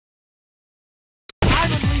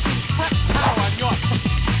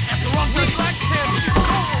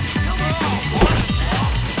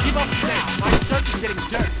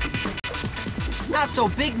so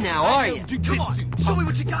big now, are you? Come on, show me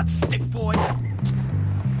what you got, stick boy. Are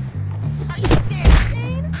you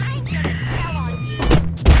dancing? I'm gonna tell on you.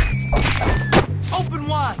 Open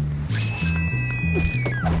wide.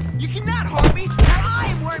 You cannot harm me, for I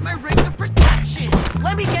am wearing my rings of protection.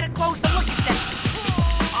 Let me get a closer look at that.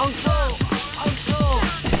 Uncle!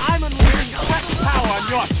 I'm unleashing crack power on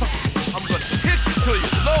your tongue. I'm gonna hit you till you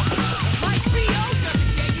love me. My B.O.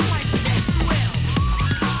 doesn't get you my fist will.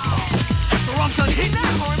 After I'm done hitting you,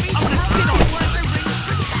 I'm gonna sit on you. My rings of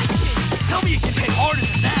protection. Tell me you can hit harder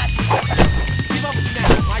than that. Give up now.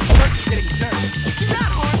 My shirt is getting dirty. You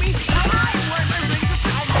cannot harm me, for I am wearing my rings of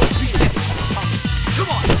protection. Come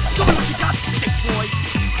on, show me what you got, stick boy.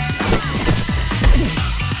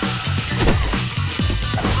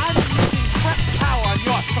 I'm unleashing crack power on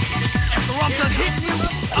your tongue. After I'm done hitting you,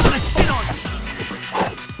 I'm gonna sit on you.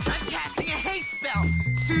 I'm casting a haste spell.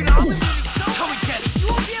 Soon I'll be moving so Come and get it. you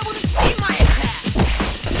won't be able to see my attacks.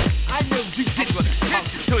 I know you did I'm gonna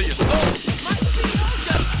hit you till you love me. My B.O.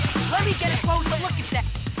 doesn't get Let me get a closer look at that.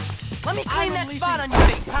 Let me clean that spot on your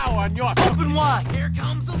face. Power on your Open wide. Here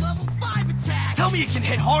comes a level 5 attack. Tell me you can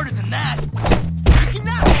hit harder than that. You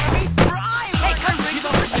cannot harm me, for I am Hey, wearing come my rings give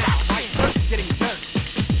of up now. My protection. shirt is getting dirty.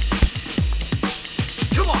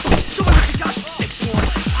 Come on, show me what you got, stick boy.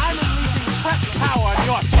 I'm unleashing crack power on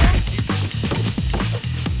your tongue.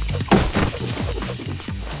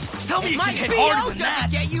 Tell me you My can hit B.O. harder than doesn't that.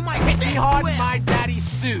 get you my Hit me fist hard, will. my daddy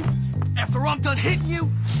sues. After I'm done hitting you,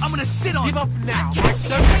 I'm gonna sit on Give you. up now. My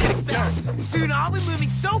Casting shirt a is haste getting spell. dirty. Soon I'll be moving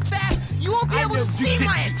so fast you won't be I able know to see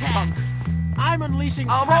my jujitsu, attacks. I'm unleashing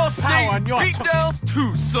I'm crack all power on stating your tongue. beatdowns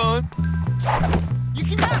too, son. You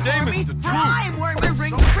cannot harm Damon's me, the for truth. I am wearing my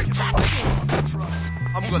rings of protection.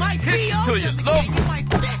 I'm And gonna my hit you B.O. till you doesn't love get me. you my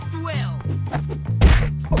fist will.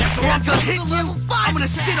 After I'm done comes hitting the you, level 5 I'm gonna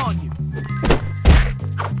attack. sit on you.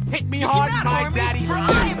 Hit me You hard, cannot my harm me, daddy for I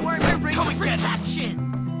sues. am wearing my rings Come of and get it.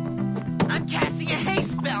 protection. I'm casting a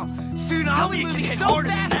haste spell. Soon Tell I'll me be you can moving hit so harder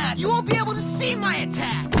than fast that. you won't be able to see my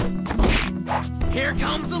attacks. Here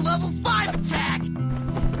comes the level 5 attack.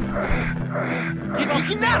 Give You up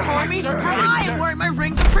cannot now. harm My me, shirt for is I getting am dirty. wearing my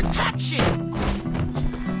rings of protection.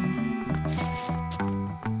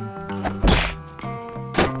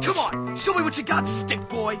 Come on, show me what you got, stick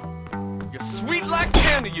boy. You're sweet like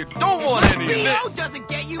candy, you don't want My any of B.O. this. doesn't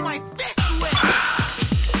get you my fist will.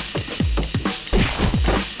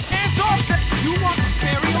 Hands off that. You want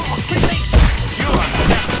burial or cremation? You are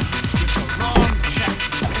messing with the wrong check.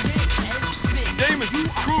 Damon's the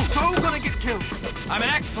truth. So gonna get killed. I'm an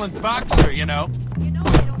excellent boxer, you know. You know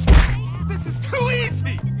I don't like This is too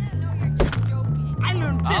easy. No, you're just joking. I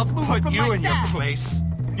learned this I'll move put from you my in your dad. place.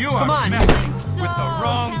 You Come are on, messing So with the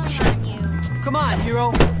wrong telling chick. on you. Come on,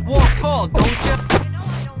 hero. Walk tall, don't you? You know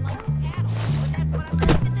I don't like the tattle, but that's what I'm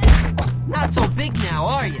going to do. Not so big now,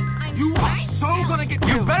 are you? I'm You are nice so now. gonna get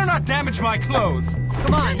You killed. better not damage my clothes.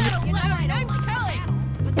 Come on, You know I don't like the tattle,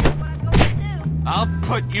 but that's what I'm going to do. I'll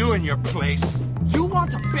put you in your place. You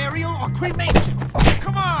want a burial or cremation?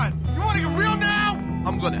 Come on! You want to get real now?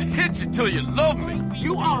 I'm gonna hit you till you love me.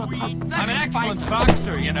 You are a pathetic I'm an excellent fighter.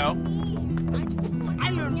 boxer, you know. I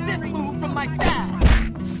learned this move from my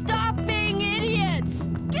dad. Stop being idiots!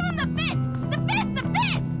 Give him the fist! The fist! The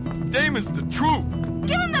fist! Damon's the truth.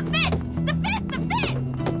 Give him the fist! The fist! The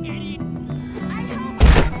fist! Idiot! I hope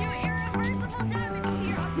I'll do irreversible damage to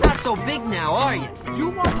your... Not so big now, are you? You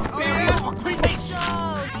want a burial or cremation?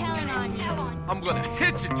 So telling on you. I'm gonna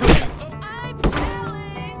hit you till you... I'm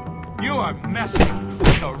telling. You are messing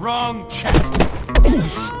with the wrong check.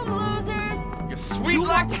 Home losers! You're sweet You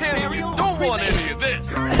like want candy, you burial don't or want cremation? any of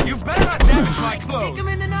this. You better not damage my Kick clothes. him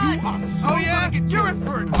in the nuts! You are so Oh yeah? gonna get You're killed. in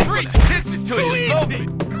for a treat. I'm gonna hit you till you love me.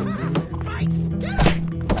 Fight! Get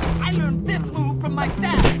him! I learned this move from my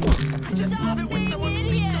dad. I just love it when someone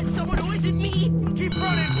beats up someone who isn't me. Keep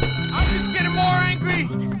running. I'm just getting more angry.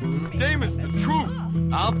 Damon's the truth.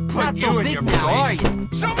 I'll put Not you so in big your now, are place. you?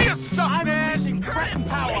 Show me your stuff, I'm man. unleashing crack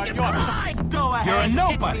power on your tongue. Go ahead. You're a hit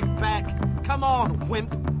nobody. me back. Come on,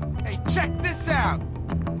 wimp. Hey, check this out.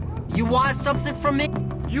 You want something from me?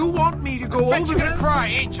 You want me to go Bet over you there? can cry,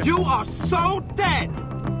 ain't you? You are so dead.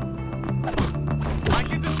 I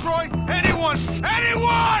can destroy anyone.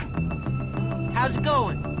 Anyone! How's it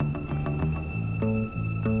going?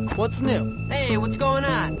 What's new? Hey, what's going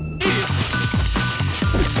on?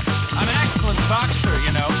 I'm an excellent boxer,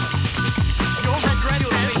 you know. You're ready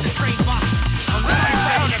to face a trained boxer. I'm very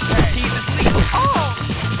proud of expertise is legal. Oh!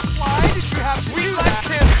 Why did you have to Sweet do like that?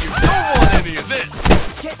 candy, you don't want any of this.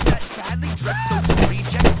 Get that badly dressed social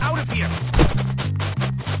reject out of here!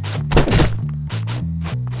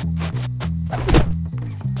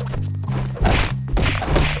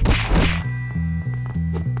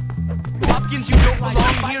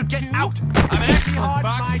 get out! I'm an excellent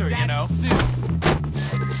boxer, you know.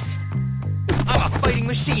 I'm a fighting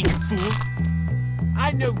machine, you fool!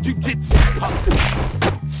 I know jujitsu.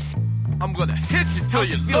 I'm gonna hit you till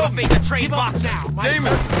you feel love to me! face a trained boxer now. My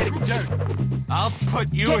Damon. son's getting dirty. I'll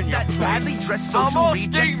put you Get in your that place. badly dressed I'm social all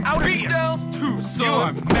reject sting out of beat here! downs too, son. You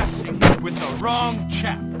are messing with the wrong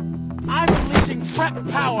chap. I'm unleashing prep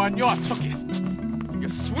power on your tookies. You're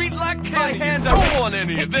sweet like My candy! hands You are don't want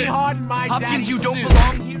any of Hit me this! hard in my Hopkins, daddy's you don't suit.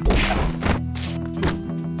 belong here!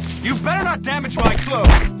 You better not damage my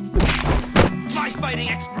clothes. My fighting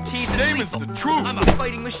expertise is Damon's lethal. the truth. I'm a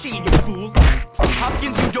fighting machine, you fool!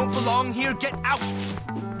 Hopkins, you don't belong here! Get out!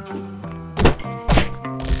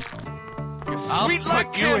 You're I'll sweet like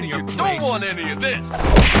put you candy! in your You place. don't want any of this!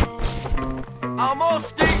 I'm all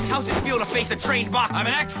sting! How's it feel to face a trained boxer? I'm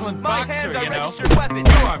an excellent My boxer, hands are you know. registered weapons!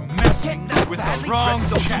 You are messing Get that with badly the wrong dressed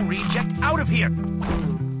social chap. reject out of here!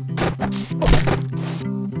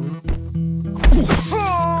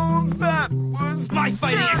 Oh, that was My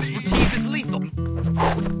fighting expertise is lethal!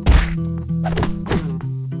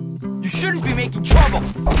 You shouldn't be making trouble.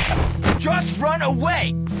 Just run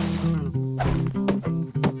away.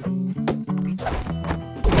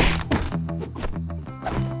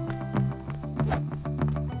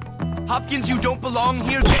 Hopkins, you don't belong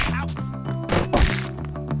here! Get out!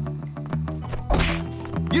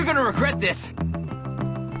 You're gonna regret this.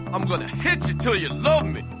 I'm gonna hit you till you love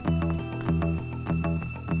me!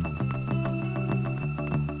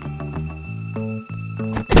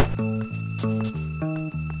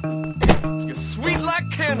 You're sweet like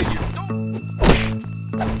candy, you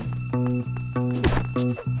don't...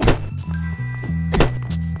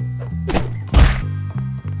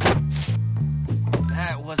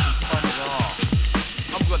 That wasn't fun at all.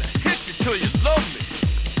 I'm gonna hit you till you love me!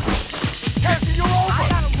 Catching you over.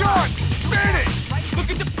 Done! Finished! Look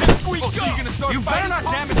at the pipsqueak go! Oh, so you're gonna start You better fighting?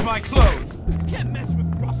 not damage my clothes. You can't mess with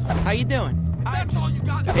Russell! How you doing? That's all you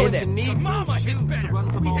got! Hey there. Your mama hits better!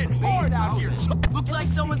 We hit hard out here! Looks like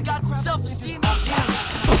someone's got some self-esteem issues.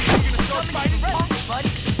 You're gonna start fighting? Buddy.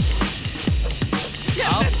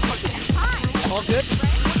 Yeah, mess with All good?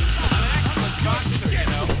 I'm an excellent boxer, you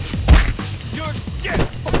know. You're dead!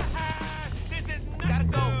 This is not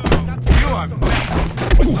You are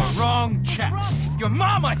messing with the wrong chap. Your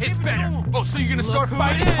mama hits better! Oh, so you're gonna start Who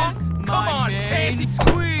fighting, it is? punk? Come My on, main fancy!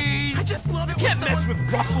 squeeze. I just love it. You can't mess with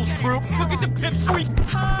Russell's group! Look at the pipsqueak!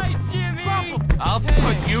 Hi, Jimmy. I'll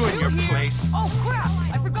put you in your place. Oh, crap.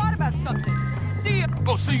 I forgot about something. See ya.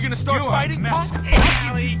 Oh, so you're gonna start You are fighting, messing. punk?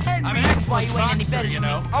 I'll give you 10 I'm an reasons why excellent you ain't any boxer, better you than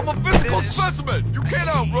know. me. I'm a physical specimen! You can't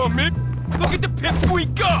outrun me! Look at the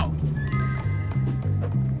pipsqueak go!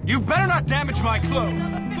 You better not damage my clothes.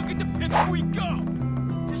 Look at the pipsqueak go!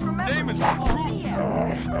 Just remember, Damon's you the called truth. me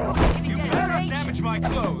out. You're You gonna get better hurt, not ain't damage you? my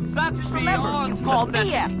clothes. That's Just remember, you called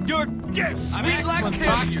me out. You're dead! Sweet I'm an like excellent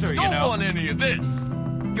candy! boxer, You you don't know. want any of this!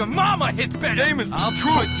 Your mama hits better! Damon's I'll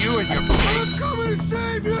put you in your place. coming to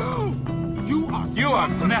save you! You are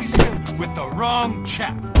messing with the wrong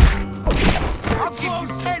chap. I'll give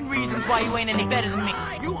you 10 reasons why you ain't any better than me.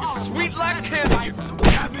 You are sweet like candy!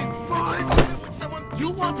 Having fun?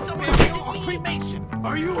 You want to burial or cremation?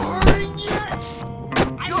 Are you hurting yet?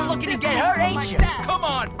 You're looking to get hurt, ain't you? Come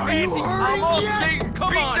on, Pansy! I'm all sting!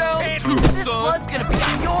 Come on, Pansy! This blood's gonna be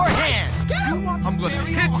on your hands. I'm gonna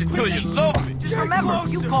hit you till you love me! Just remember,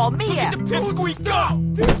 you called me out. Pipsqueak go!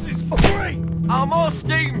 This is great! I'm all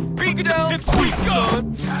sting! Beat down! Pipsqueak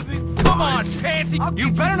go! Come on, Pansy!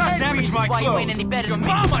 You better not 10 damage reasons my why you ain't any clothes. better Your than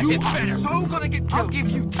me. mama hits better! So gonna get I'll killed! give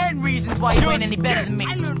you 10 reasons why you ain't any better than me.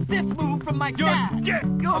 I learned this move from my You're dad.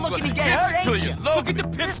 dead! You're I'm looking gonna to get hit hurt, you till ain't you you? love Look at me. the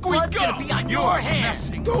Pipsqueak blood's go! gonna be on You your are hands.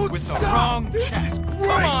 messing Don't with the stop! wrong This chap. is great!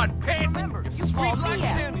 Come on, Pansy! Remember, You're you sweet called like me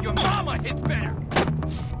out. candy! Your mama hits better!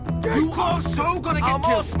 You are so gonna get killed! I'm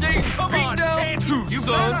all sting! Come Beat on, down Pansy. too, You better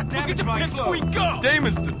son! not Look at damage the my pipsqueak clothes. go!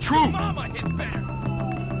 Damon's the Your truth. mama hits better!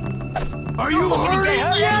 Are You're looking to get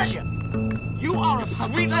hurt, ain't you? You are a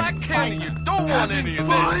Sweet like candy! You don't want any of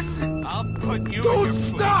this! I'll put you in your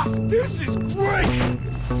place. This is great!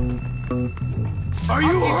 Are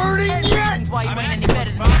I'll give 10 reasons why you I'm ain't an any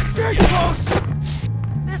better excellent than me. boxer. closer!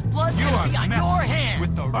 This blood's You gonna are be on messing your hands.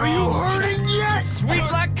 with the wrong chap. yet? Sweet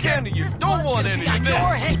like candy! You This don't blood's want gonna any be of on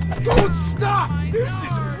your this! hands. Don't stop! This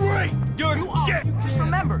is great! You're dead! Just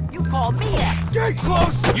remember, you called me out. Get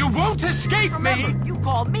closer! You won't Just escape remember, me. you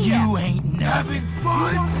called me out. ain't Having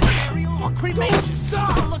fun? Burial or cremation.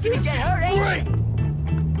 Stop! You're looking to get hurt, ain't you?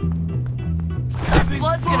 This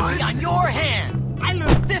blood's gonna be on your hands. I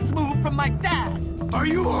learned this move from my dad. Are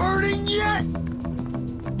you hurting yet?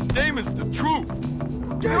 Damon's the truth.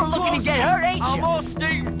 You're looking to get hurt, ain't I'm you? all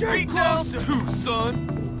sting! Beat down too,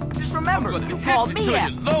 son! Just remember, you called me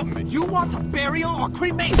out. You love me. You want a burial or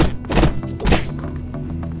cremation?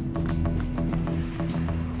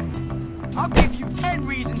 I'll give you 10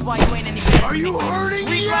 reasons why you ain't any better. Are you hurting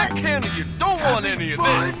Sweet yet? like candy, you don't want any of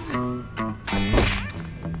this.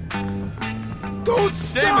 Don't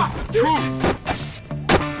Same stop! as the truth.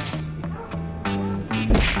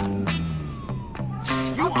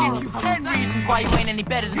 I'll give you 10 reasons why you ain't any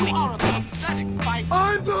better than me. You are a pathetic fighter.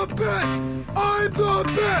 I'm the best! I'm the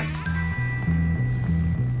best!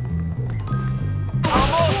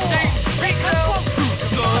 I'm all state beat down too,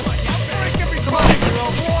 son. Break everybody, you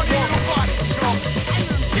scrawny little body chump!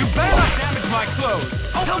 You better not damage my clothes.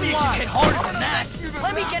 Tell me you can hit harder than that.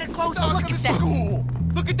 Let me get a closer look at that. School.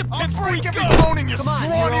 Look at the I'll pipsqueak break every go. bone in your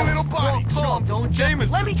scrawny little body chump! don't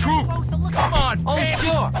James, Let me the get a truth. closer look Come at on, Oh, man.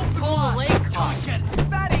 sure. Pull the leg car.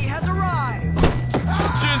 Fatty has arrived.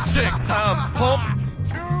 Chin check time, pump.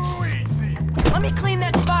 Too easy! Let me clean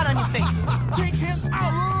that spot on your face. Take him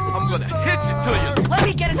out! I'm gonna hit you till you. Let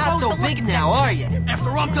me get a closer look at that. are you? After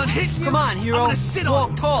I'm done hitting you, Come on, hero. I'm gonna sit on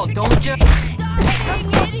Walk tall, don't you? Stop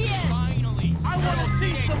being idiots. I wanna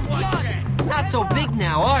see some blood. Not so big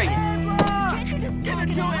now, are you? Give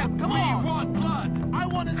it to him. Come on. We want blood. I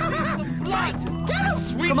wanna see some blood. Get him.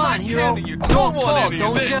 Sweet Come on, like hero. candy, you Walk don't want tall, any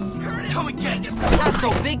don't of you? this. Come and get him. Not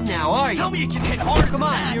so big now, are Tell you? me you can hit harder Come than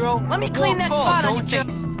on, that. hero. Let me clean Walk that tall, spot on don't your you?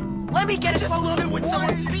 face. Let me get a Just closer love it when someone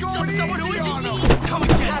Why are you beats up going someone who easy isn't on me. him? Come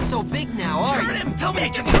and get Not him. so big now, are Hurt you? him. Tell me you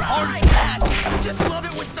can hit harder than that. Just love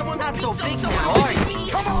it when someone Not beats so up big someone now, who are isn't you? me.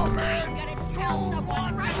 Come on, man! I'm gonna tell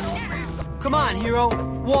someone right now. Come on, hero.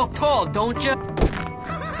 Walk tall, don't you?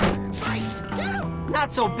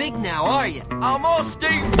 Not so big now, are you? I'm all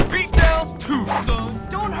state beat downs too, son.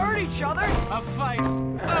 Don't hurt each other. A fight.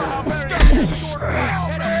 I'm Oh, man!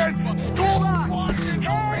 School's watching!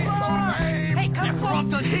 Don't be so lame! Hey, come After I'm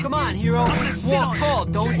close. done hitting Come on, hero. sit Walk on tall,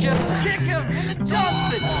 don't you? kick him in the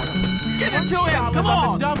Johnson. Give it to him. Come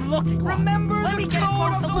on. Dumb looking. Remember, let me get a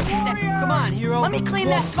closer look at that. Come on, hero. Let me clean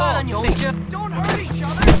Walk that spot tall, on your don't face. you? Don't hurt each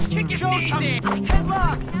other. Kick his knees in.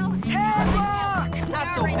 Headlock. Headlock.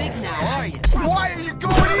 Not so big now, are you? Why are you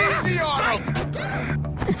going easy on him?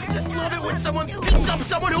 Just love it when someone beats up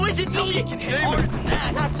someone who isn't me. You can hit harder than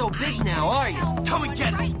that. Not so big now, are you? Come and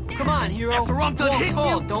get him. Come on, hero. After I'm done Walk hitting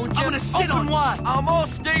tall, you, don't you? I'm gonna sit on wide. I'm all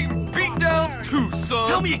state beat downs too, son.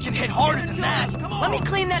 Tell me you can hit harder than that. Let me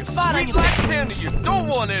clean that spot on Sweet your like face. candy, you don't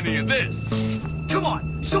want any of this. Come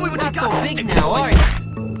on, show me what you Not got. so Stick big now, boy. are you?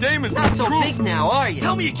 Damon's Not the so truth. big now, are you?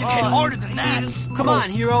 Tell me you can hit harder than that. Come on,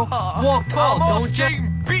 hero. Walk tall, I'm all don't you? state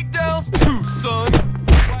beat downs too, son.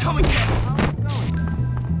 Come and get him.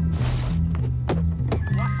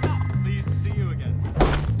 What's up? Pleased to see you again.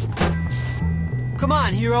 Come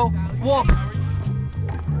on, hero. Walk.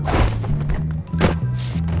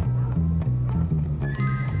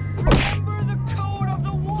 Remember the code of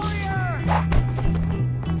the warrior.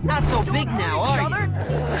 Not so big now, are you?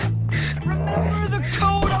 Remember the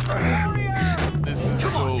code of the warrior. This is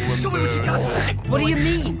so Show me what you got. Stick What do you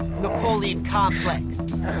mean, Napoleon complex? Breathe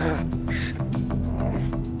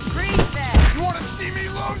that. You want to see me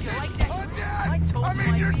lose it? like that? Huh, I Dad? told I you mean,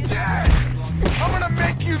 I'd you're be a dead! I'm gonna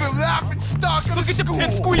make you the laughing stock of Look the at the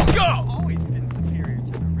school! pipsqueak go! Always been superior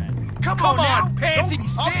to the rest. Come Come on, on, now. Pansy, Don't-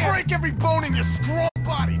 stand. I'll break every bone in your scrawl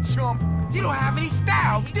body, chump! You don't have any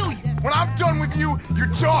style, do you? When I'm done with you, your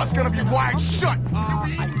jaw's gonna be wired shut! You'll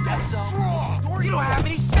be eating that straw! You don't have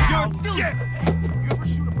any style, You're do you? dead! You ever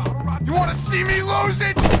shoot a bottle rocket? You wanna see me lose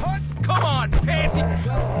it? Huh? Come on, Pansy.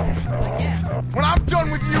 When I'm done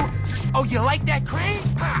with you, Oh, you like that crane?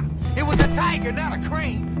 Ha! It was a tiger, not a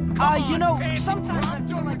crane. You know, sometimes I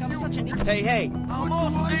feel like I'm such an idiot. Hey. I'm all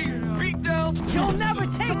state beat downs. You'll never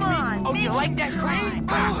take me. Oh, you like that crane?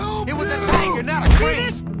 Ha! help It was a you. tiger, not a crane.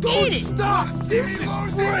 Eat it. stop! This is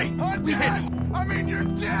great! Huh, Dad? I mean, you're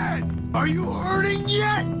dead! Are you hurting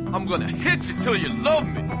yet? I'm gonna hit you till you love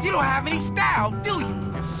me. You don't have any style, do you?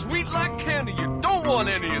 You're sweet like candy. You don't want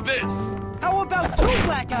any of this. How about two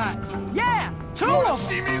black eyes? Yeah, two You wanna of them.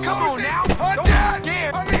 see me Come lose on it? now. Huh, Don't Dad? be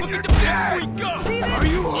scared. I mean, Look you're at the dead! pipsqueak go. See this? Are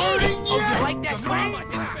you hurting Oh, yet? you like that crane?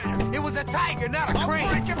 It was a tiger, not a I'll crane.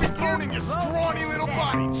 break every bone in your scrawny little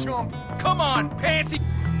body, chump! Come on, Pansy.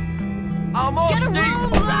 I'm all Get a state. room,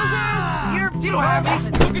 losers. You don't have any.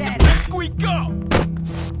 Look at the pipsqueak go.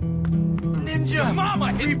 Ninja!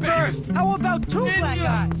 Mama, it's birth. How about two black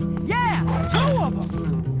eyes? Yeah, two of them.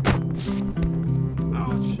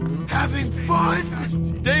 Having fun?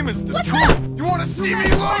 Damon's the truth. You wanna see me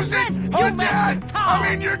lose it? You Huh, messed Dad? with Tom. I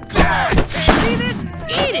mean, you're dead! See this?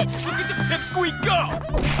 Eat it. Look at the pipsqueak go.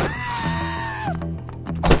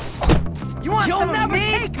 You want some of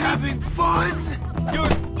me? Having fun? You're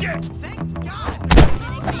dead. Thank God.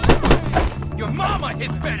 Your mama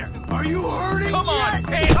hits better. Are you hurting? Come yet? on,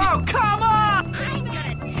 Pansy. Oh, come on! I'm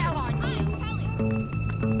gonna tell on you.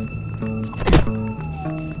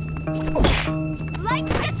 Like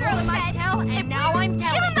Cicero said, and now I'm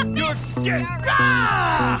telling. Give him the fist! Dead.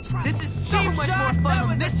 This is so much more fun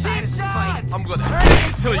on this side of the fight. I'm gonna hit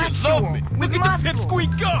you till you love me. Look at the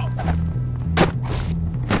pipsqueak go.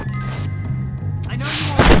 I know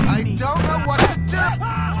you I don't know what to do.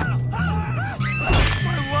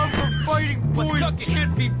 My love for fighting boys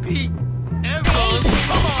can't be beat. Son,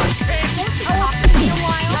 come on, Pansy. Talk to me a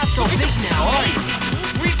while. Not so big now, are you?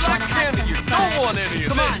 Sweet like candy. You don't want any of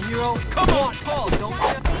Come this. on, hero. Walk tall, don't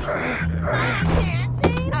you?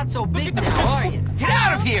 Not so big now, are you? Get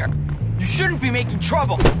out of here! You shouldn't be making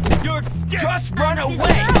trouble. You're dead. Just run Busy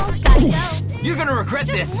away. girl, gotta go. You're gonna regret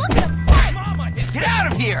Just this. look at him fight. Mama hits Get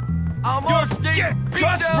out of here! Almost dead.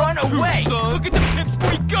 Just run away. Son. Look at the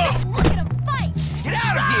pipsqueak go. Just look at him fight. Get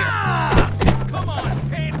out of here! Come on,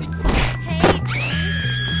 Pansy. Hey, Jimmy.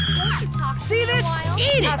 Won't you talk to See me this? a while?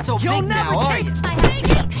 Eat it! Not so You'll big never now, are take you? I have to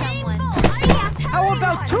meet someone. How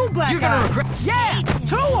about two black You're gonna guys? regret. Yeah,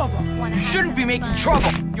 two of them. You shouldn't be making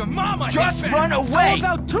trouble. Your mama Just hits run better. How away.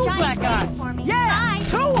 about two Johnny's black waiting guys? for me. Yeah, Bye.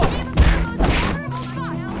 two of them.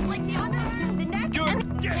 You're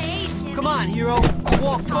dead. Hey, Jimmy. Come on, hero.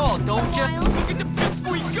 Walk tall, don't you? Look at the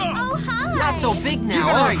pipsqueak go. Oh, hi. Not so big You're now,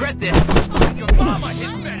 gonna are you? regret this. Your mama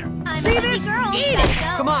hits better. I'm See a busy this? girl. Eat Gotta it.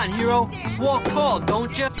 go. Come on, hero. Walk tall,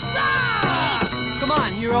 don't you? Come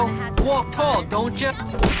on, hero. Walk tall, don't you?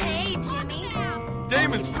 Hey, Jimmy.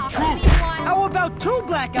 Damon's the Talk to truth. me a while. How about two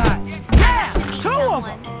black guys? Yeah, Meet two of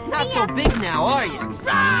someone. them. Not so big now, are you?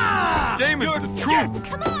 Damon's the truth.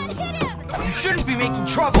 Come on, hit him. You shouldn't be making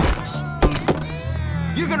trouble.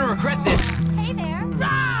 You're gonna regret this. Hey there.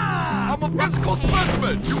 I'm a physical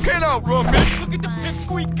specimen. You can't outrun me. Look at the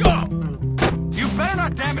pipsqueak go. You better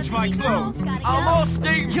not damage my Busy clothes. girls, gotta I'm go. all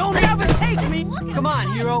stained. You'll never take me. Look at Come him on,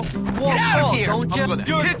 fight. hero. Walk Get out of tall, here. don't you? I'm gonna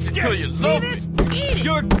hit you till you See love this? me. Eat it.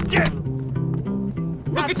 You're dead.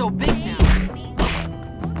 Not so big Hey, now. Jimmy.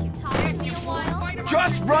 Won't you talk to me a while?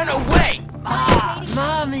 Just run away.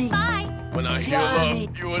 Mommy. Bye. When I heal Johnny.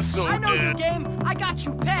 up, you are so I know your dead. game. I got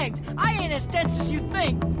you pegged. I ain't as dense as you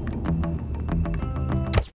think.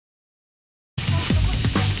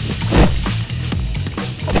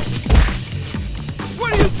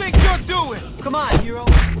 What do you think you're doing? Come on, hero.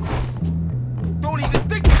 Don't even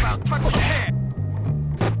think about touching your hand.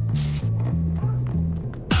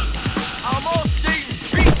 I'm all stained and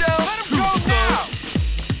beat down. Let him too, go son. now.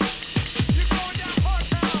 You're going down hard,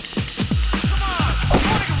 pal. Come on. You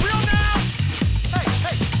want to get real now? Hey,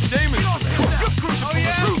 Damon's don't the do truth. that. You're cruising Oh, for yeah?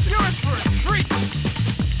 a bruise. You're in for a treat.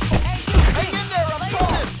 Hang in there, I'm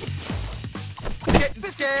coming. Getting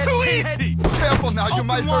This scared. is too easy. Careful now, you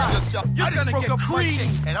might hurt wide. yourself. You're I just gonna broke get up my cream, chain.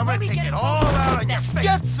 and I'm Let gonna me take get it it all out on your face.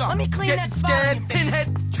 Get some. Let me clean Getting that spot on scared, your face. pinhead.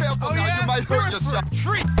 Careful Oh now, yeah, you might you're hurt in yourself. for a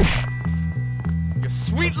treat. You're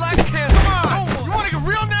sweet like candy. Come on. You want to get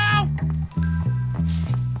real now?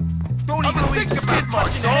 Don't I'm even gonna think leave about skid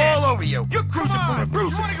marks touching your hand. all over you. You're cruising Come for a on.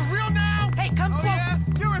 bruise. You want to get real now? Hey, come Oh close. yeah,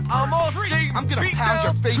 you're in for I'm a all treat. stained. I'm gonna beat pound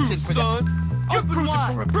your down face too, in for that. son. You're Open cruising wide.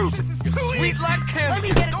 for a bruise. This is You're too sweet easy. like Let candy. me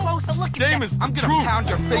get a closer look at Damon's that. I'm the gonna truth. pound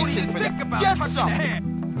your Don't face in even for think that. about Get touching some. your hand.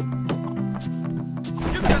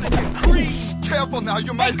 You're gonna get cream. Careful now,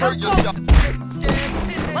 you might come hurt yourself. Getting scared,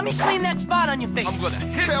 pinhead. Let me clean that spot on your face. I'm gonna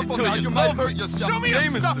hit Careful you till now, you you might love hurt me. yourself. Show me your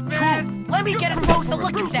Damon's stuff, the man. Let me get a closer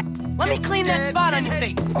look at that. Let me clean that spot on your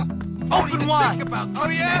face. Don't Open even wide. think about Oh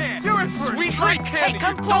touching your yeah, hand. you're in sweet like candy.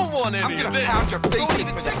 come You close. don't want any I'm of gonna this. pound your face Don't in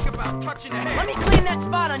even for that. think about touching your Let hand. me clean that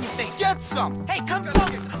spot on your face. Get some. Hey, come You're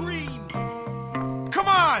gonna close. get cream. Come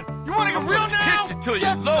on. You want to get real now? Hit you till you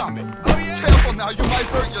Get love some. me. Oh yeah. Careful now, you might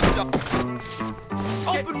hurt yourself.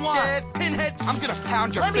 Open Getting wide. scared, pinhead. I'm gonna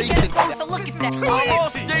pound your Let me face get a in for that. closer look at that. I'm all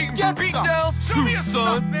stained Get and beat some. down Show me too, your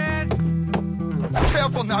stuff, son. man.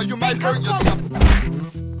 Careful now, you might come hurt close. yourself.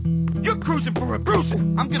 You're cruising for a bruise.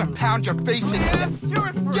 I'm gonna pound your face in for Yeah, that. you're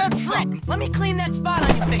in for a Get treat. some. Let me clean that spot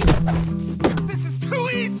on your face. This is too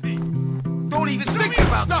easy. Don't even Show think me your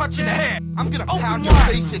about stuff, touching the man. hand. I'm gonna Open pound your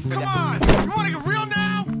wide. face in for Come that. on. You want to get real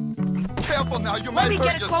now? Careful now, you Let might me hurt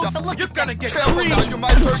get a closer yourself. look You're at gonna that. get Careful cream. now, you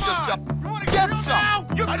might hurt Come on. yourself. You want to Get real some. now?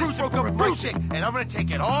 You're I just cruising broke for up a a bruise. chick, and I'm gonna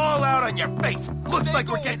take it all out on your face. Looks like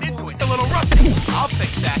we're getting into it. A little rusty. I'll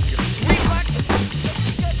fix that. You're sweet like.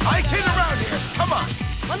 I ain't kidding around here. Come on.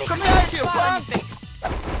 Let me Come clean back that here, spot Bob. on your face.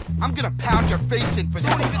 I'm gonna pound your face in for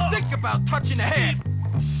Don't that. even think about touching the hand.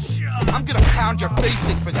 I'm gonna pound your face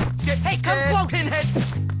in for that. Hey, come Scared, close. pinhead.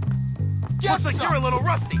 Get Looks like some. you're a little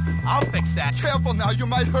rusty. I'll fix that. Careful now, you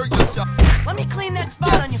might hurt yourself. Let me clean that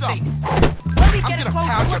spot Get on your some. face. Let me I'm get a gonna closer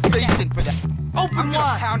pound your look at face that. in for that. Open I'm gonna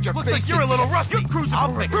wide. pound your Looks face like you're a in. little rusty. You're cruising I'll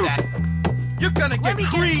for a fix cruise. that. You're gonna Let get me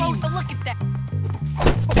get a creamed. closer look at that.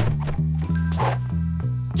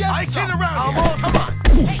 Get I some. kid around I'm here. all- Come on.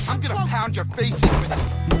 Hey, I'm gonna close. pound your face in for that.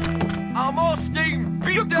 I'm all steam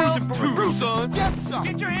beat down cruising for a too, cruise. son. Get some.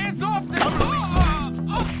 Get your hands off there! Open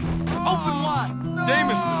wide.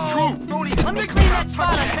 Damon's the truth. Don't even Let me think clean about that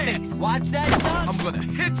spot touching on your hands. face. Watch that, John. I'm gonna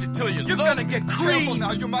hit you till you You're love gonna me. get Careful creamed!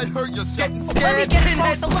 now, you might hurt yourself. Getting Let me scared, get a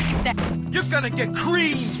pinhead. closer look at that. You're gonna get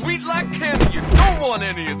creamed. Sweet like candy. You don't want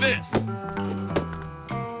any of this.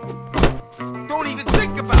 Don't even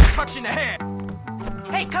think about touching the hair.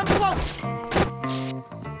 Hey, come close.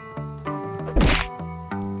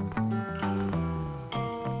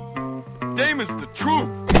 Damon's the truth.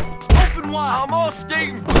 Open wide. I'm all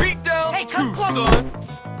steam beat down Hey, come too, close.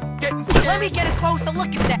 son. Getting scared. Let me get a closer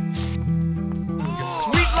look at that. You're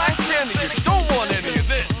sweet like candy. You don't want any of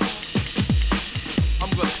this. I'm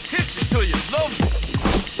gonna hit you till you love me.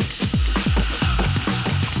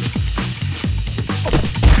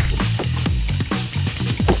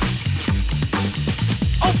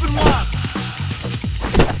 Open wide.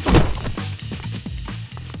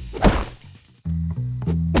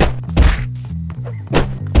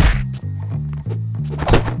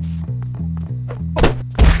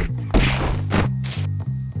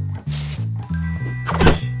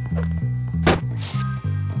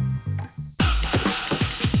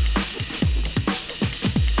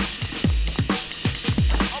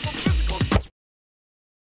 I'm a physical.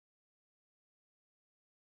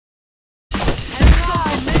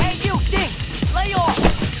 Hey, you, Dink. Lay off.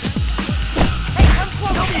 Hey, come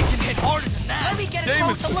close. Tell me you can hit harder than that! Let me get a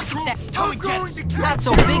Damon's closer the look truth. at that. I'm going to catch Not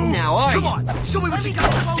so you. big now, are Come you? on, show me Let what me you get a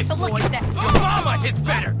got, stick closer look boy! at that. Your mama hits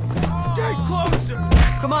better. Get closer!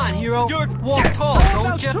 Come on, hero. You're Walk dead. tall,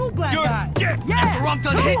 don't you? You're guys. dead! Yeah, After I'm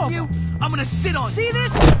done two hitting of you, I'm gonna sit on See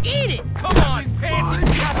this? Eat it. Come on, pansy.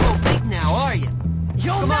 Not so big now, are you?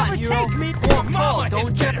 You'll Come on, never hero. take me. Walk Mama tall, hits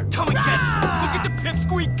don't better. you? Come and get it. Look at the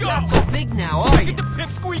pipsqueak go. Not so big now, are Look you? at the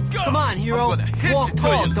pipsqueak go. Come on, hero. I'm gonna hit Walk you till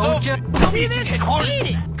tall, you don't love you? me. Tell me See you can this? hit harder Eat than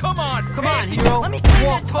it. that. Come on, Come on, pansy. hero. Let me clean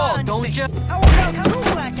Walk that tall, spot on your don't face. you? Two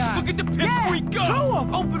black eyes. Look at the pipsqueak go. Two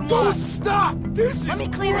of them. Open Don't wide. stop! This Let is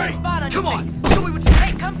me clean that great! spot on Come your on, face. show me what you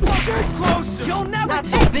Hey, come close. Get closer! You'll never Not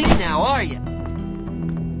so take big me. now, are you?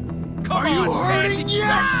 Come Are you on, hurting pansy.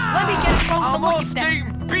 yet? Let me get a closer I'm look all at that. steam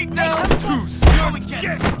beat Hey, down come too, close. son.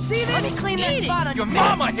 See this? Let me clean that spot on Your your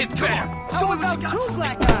mama face. hits better. Show me what you got,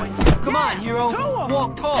 stick boy! Come on, hero. Two of them.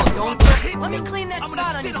 Walk tall, don't you? Let me clean that I'm gonna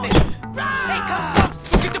spot on sit your on face. you. Hey, come close.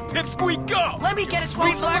 Look at the pipsqueak go. Let me get a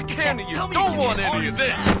Sweet closer like look at candy. that. You Tell me you don't can want hit any of harder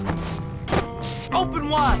this. Open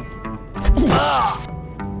wide.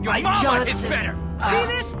 Your mama Johnson. hits better. See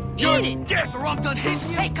this? You're Eat it. dead. After I'm done hitting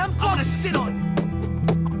you, Hey, come I'm gonna close. sit on you!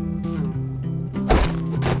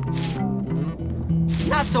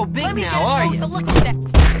 Not so big Let me get now, a are closer you? look at that.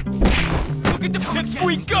 Look at the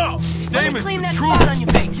pipsqueak go. Let me Damon's clean the that truth. spot on your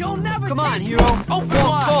face. You'll never Come on, take hero. Open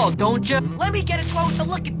Walk wide. tall, don't you? Let me get a closer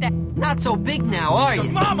look at that. Not so big now, are Your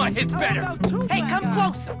you? mama hits better. Hey, come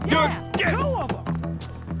closer. You're dead.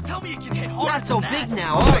 Tell me you can hit harder Not so than big that.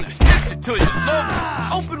 now, are you? Hit you till you love me.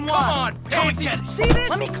 Open Come wide. on, Come and pansy. get it! See this?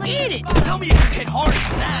 Let me clean it. Tell me you can hit harder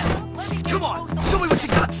than that! Let me get Come a on, closer show look. me what you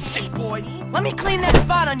got, stick boy! Let me clean that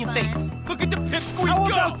spot on your face. Look at the pipsqueak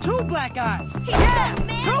go. two black eyes? Yeah,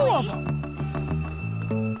 Two of them.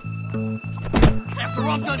 After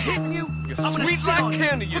I'm done hitting you, You're I'm gonna sweet sit like on you.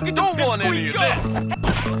 candy. You Look at don't the want any of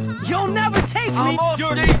pipsqueak this. You'll never take me. I'm all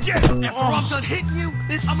You're steam. dead. After I'm done hitting you,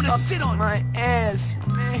 This I'm gonna sucks sit on you. my ass,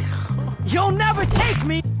 man. You'll never take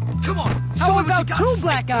me. Come on, show me what you got,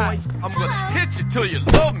 stick boy. I'm gonna hit you till you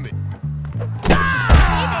love me.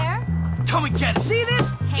 Hey there. Come and get it! See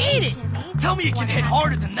this? Hey, Eat it. Jimmy. Tell me you can hit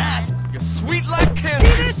harder than that! You're sweet like candy.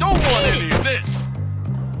 See You this? don't want Eat any of this.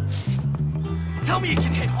 Tell me you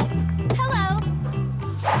can hit harder! Hello.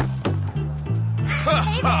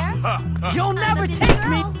 Hey there. You'll I'm never a busy take girl.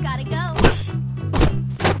 me. Gotta go.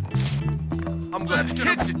 I'm gonna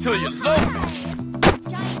hit you till you love me.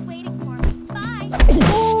 Johnny's waiting for me. Bye.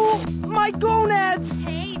 Oh, my gonads.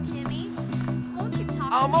 Hey, Jimmy. Won't you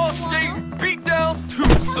talk I'm to all me a while? steam beat down too,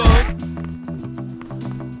 son.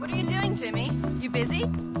 What are you doing, Jimmy? You busy?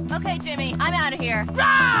 Okay, Jimmy, I'm out of here.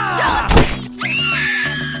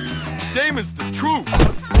 Damon's the truth.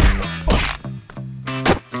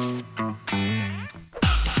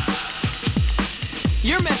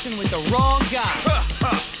 You're messing with the wrong guy.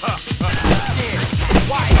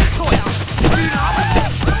 Why?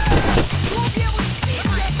 You won't be able to see it.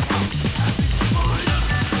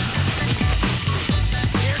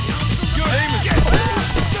 Damon's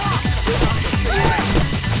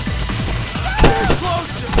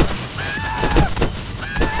Closer!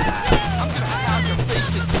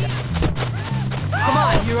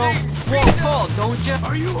 hero. Walk tall, don't you?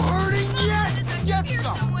 Are you hurting yet? Get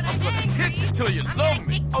some. Hit you till you love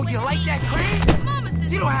me. Oh, you like that crane? Mama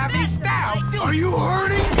says You don't it's have any bad to style. fight. Are you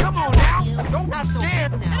hurting? Come on now. Don't be Not so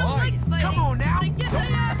scared. big now, are you? Come on now. But I Don't guess be I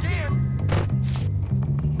have scared.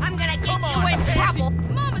 I'm gonna get Come you on, in Patsy. trouble.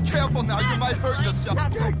 Mama says Careful now, you might hurt yourself.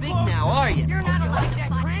 Not so big now, are you? You're not allowed Like to that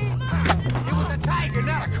fight. crane? It was a tiger,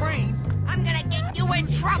 not a crane. I'm gonna get you in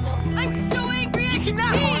trouble. I'm so angry I You can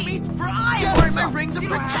cannot harm me, for I Get wear my some. rings of You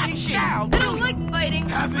don't have any protection. style. I don't like fighting,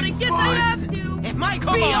 but I Having guess I fun. have to. If my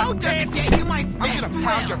Come BO on, doesn't get you, my I'm fist gonna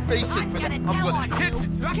pound will. your face in for that. I'm I'm tell gonna on hit you. you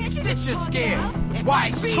till you Sit you scared. If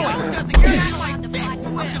Wise my choice. BO Doesn't doesn't get get you, you, my my fist fist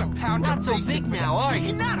I'm will. gonna pound your Not so face big in for now, that. are You you?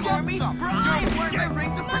 cannot Get harm me, some. for I wear my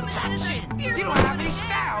rings of Mama says protection. I'm fierce You don't have any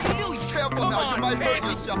style, do you? Careful now, you on, might hurt Patsy.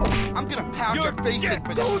 yourself. I'm gonna pound your face in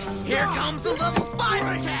for that. Here comes a little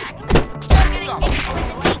spine attack. Get some.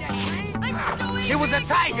 I'm so angry. It was a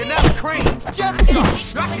tiger, not a crane. Get some.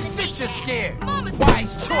 I can sit you scared. Mama says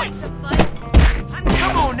Wise it's choice. bad to fight.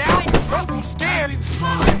 Come on now, don't be scared.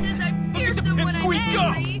 Mama says I'm fearsome when I'm pipsqueak go.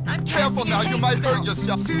 angry. I'm Careful now, you might hurt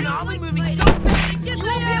yourself. Soon I'll be moving Fighting, so but I fast, guess you I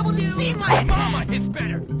won't be have able to to. see my Mama, attacks. it's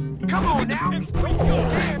better. Come on now.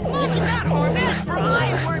 You cannot harm me, for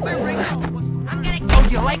I wear my ring. I'm gonna Oh,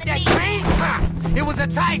 get you like that crane? Ha! It was a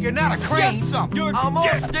tiger, not a crane. Get some. You're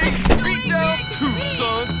Almost dead. stayed Beat down too,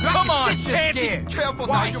 son. Come on, sit you Patsy. scared. Careful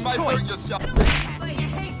now, Wise you might choice. hurt yourself.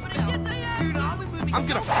 Soon I'll be moving I'm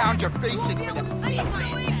gonna so pound your face in for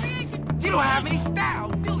that. You don't have any style,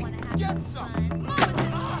 do you? Get some. Mama says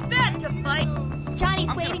it's bad to fight. Johnny's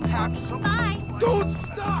I'm waiting gonna for pound me. Bye. Don't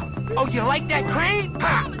stop! Oh, you like that crane?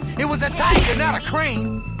 Ha! It was a tiger, not a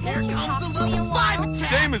crane. Here Won't you comes talk a to me little a while? five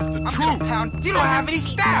attack. Damon's the I'm gonna truth. pound. You don't have any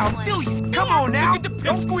style, do you? Come on now. Look at the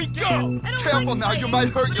pipsqueak go. I don't Careful like now, you fighting, might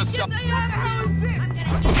hurt but I guess yourself. I have to. I'm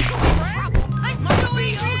gonna get you in trouble. I'm so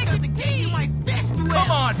angry I doesn't could get you, pee. my fist will.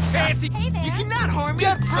 Come on, Patsy. Hey there. You cannot harm me.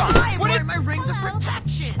 Get for some. I What wear is- my rings of Hello?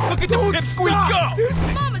 protection. Look at the pipsqueak go. This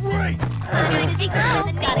is Mama says great. Busy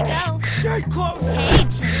girl. Gotta go. Get close. Hey,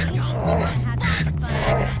 Jimmy.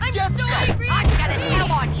 I'm Get so some. angry I I'm could gonna pee.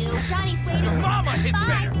 tell on you. Johnny's waiting. Mama hits Bye.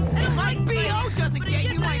 better. I don't My like BO fighting, doesn't but I get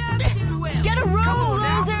guess you, I my have fist to. will. Get a room, Come on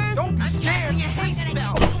now. losers. Don't be scared. I'm gonna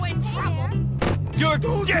get you in trouble. You're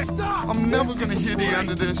dead. Stop. I'm never gonna hear the end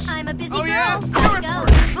of this. I'm a busy Oh girl. yeah, you're Gotta in go. for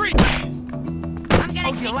a treat. I'm gonna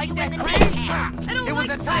Oh, get you like you that in the crane? kneecap. Ha! I don't It was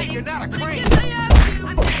like a tiger, fighting, not a but I crane. guess I have to.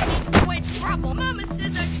 I'm gonna get you in trouble. Mama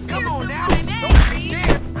says I'm Come on fearsome now. when I'm Don't be angry.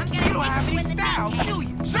 scared. I'm gonna You don't get have you any in the style, kneecap. do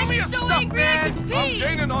you? Show me your I'm so stuff, angry I man. could I'm pee.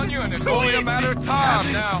 gaining on you, and it's only a matter of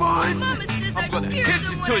time now. Mama says I'm gonna hit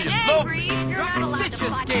fearsome you till when you I'm love angry. You're not allowed Sit to you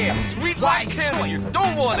fight. scared. Sweet Wise like candy. choice. You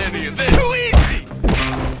don't want any of this. Too easy.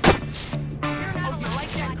 Oh, you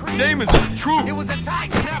like that crane? Damon's the truth. It was a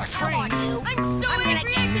tiger, not a Tell on crane. you. I'm so I'm gonna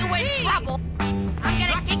angry I get you could in pee. trouble. I'm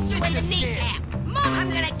gonna get you in the Sit you kneecap. Mama I'm says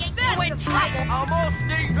gonna it's get bad you in to fight. trouble. Almost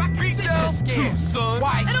stayed beat Sit down you too, scared. son.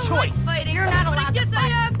 Wise I don't like choice. fighting, You're not but I allowed to guess I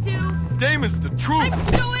fight. have to. Damon's the truth. I'm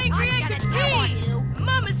so angry I'm I gonna could tell on pee. you.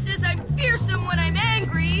 Mama says I'm fearsome when I'm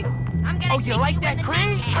angry. I'm gonna Oh, get you like in that the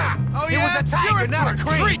crane? kneecap. Ha! Oh, It yeah? was a tiger, You're in not a for a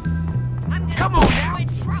crane. treat. I'm gonna Come get on you now. in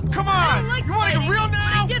trouble. Come I on. don't like You want to fighting, get real but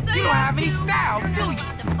I now? guess I You don't have have any to. style, do you?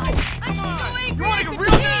 Allowed to fight. I'm so angry wanna I get could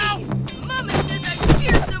real pee. now? Mama says I'm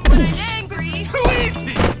fearsome when I'm angry. Too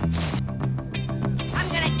easy. I'm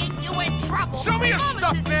gonna get you in trouble. Show me your Mama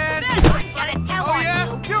stuff, says man. it's bad to I'm fight. gonna tell Oh on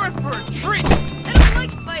yeah, you. you're in for a treat. I don't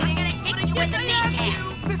like fighting, I'm gonna but I kick you in guess the I have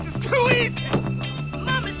kneecap. to. This is too easy.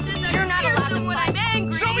 Mama says I'm You're not allowed to fearsome when fight. I'm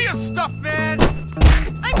angry. Show me your stuff, man.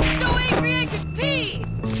 I'm so angry I could pee.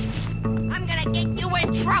 I'm gonna get you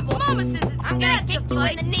in trouble. Mama says it's I'm gonna bad to kick you in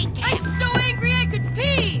fight. the kneecap. I'm so angry I could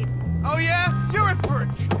pee. Oh yeah, you're in for a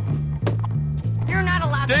treat. You're not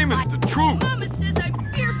allowed Damon's to the fight. truth. Mama says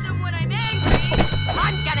I'm fearsome when I'm angry.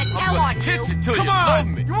 I'm gonna tell I'm on gonna you. hit you till Come you on. love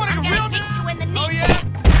me. You want to I'm get real gonna kick now? you in the Oh kneecap. yeah.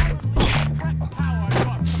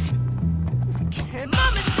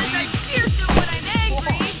 Mama says I'm fearsome when I'm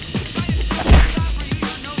angry.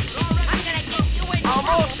 I'm gonna get you in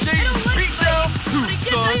Almost trouble. I stayed don't like beat down fighting, too, but I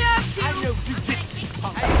guess son. I have to. jujitsu.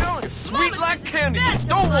 How you doing? Sweet Mama like says it's candy. bad You to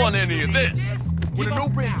don't fight. want any of this. With a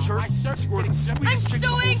no-brainer jerk, scored the I'm sweetest chick in so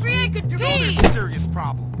the whole angry I school. could You know pee. there's a serious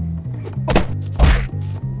problem.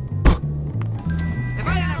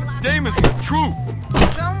 Damon's the truth.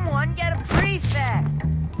 Someone get a prefect.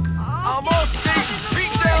 Almost stayed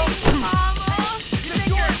beat down too. Mama. You think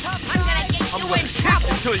you're a tough I'm gonna get I'm you gonna in hit trouble.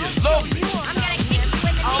 you till you love me. I'm gonna kick you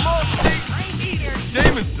in the Almost kneecap. stayed.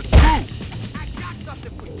 Damon's the truth. I got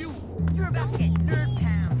something for you. You're about to get nerd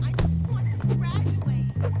pound. I just want to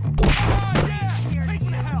graduate. Oh, yeah. Take me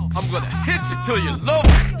to hell. I'm gonna hit you till you love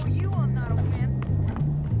me. Show you I'm not a wimp.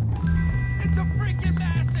 It's a freaking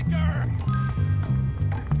massacre!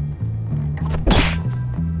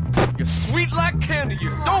 You're sweet like candy. You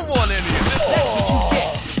don't want any of it. That's what you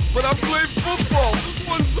get. But I play football. This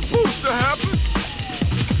wasn't supposed to happen.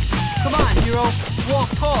 Come on, hero. Walk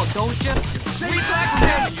tall, don't you? You're sweet like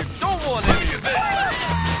candy. You don't want any of it.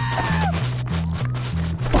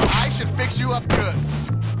 I should fix you up good.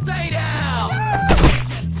 Stay down!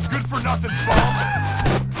 Good for nothing, bum.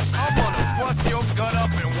 I'm gonna bust your gut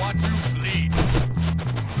up and watch you bleed.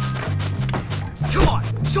 Come on,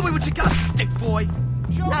 show me what you got, stick boy.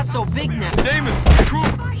 Not so big now. Damon's true.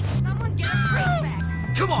 Someone get a break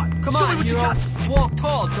back. Come on, Come show me on, what you hero. got, stick. Walk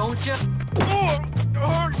tall, don't you? Oh, it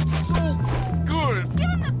hurts so good. Give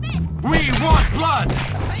him the fist. We want blood.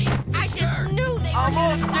 I just knew they I'm were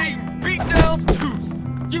all gonna skating beat down tooth.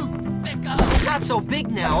 You sicko! Not so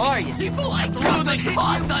big now, are you? People like you that cause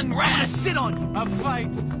I'm gonna unrest! sit on you. A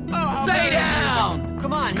fight! Stay down!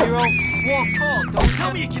 Come on, hero. Walk tall, don't you?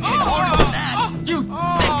 Tell me you can hit harder than that. You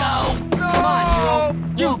sicko! Come on,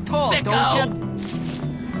 hero. Walk tall, sicko. don't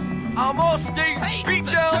you? I'm all skating Take beat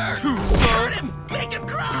the down dirt. tooth, sir. Make him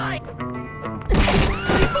cry.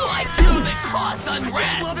 People like you that cause I just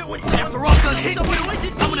unrest! love it when after all done hitting you,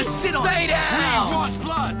 I'm gonna sit on Stay you. down!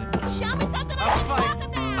 blood. Show me something I can talk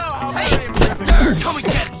about. Take the dirt! Come and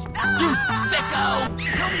get it. You sicko!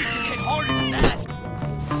 Tell me you can hit harder than that.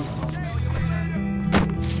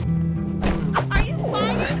 Are you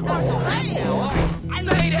fighting? Not so big now, are you?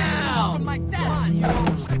 Stay down! From my Come dad. on,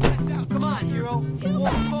 hero. Come on, hero.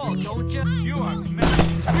 Walk tall, don't you? You are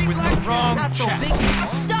Sweet like wrong Not so chap. big now.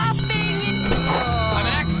 Stop being I'm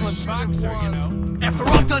an excellent boxer, you know. After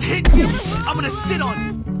I'm done hitting you, I'm gonna sit on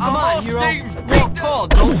you. Come I'm on, all hero. skating Walk beat tall,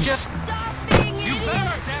 don't you? Stop being You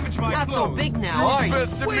better damage my Not so clothes. big now, are you?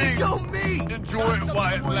 Best to Way me. to go, me. Enjoy it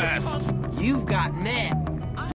while it lasts. You've got mad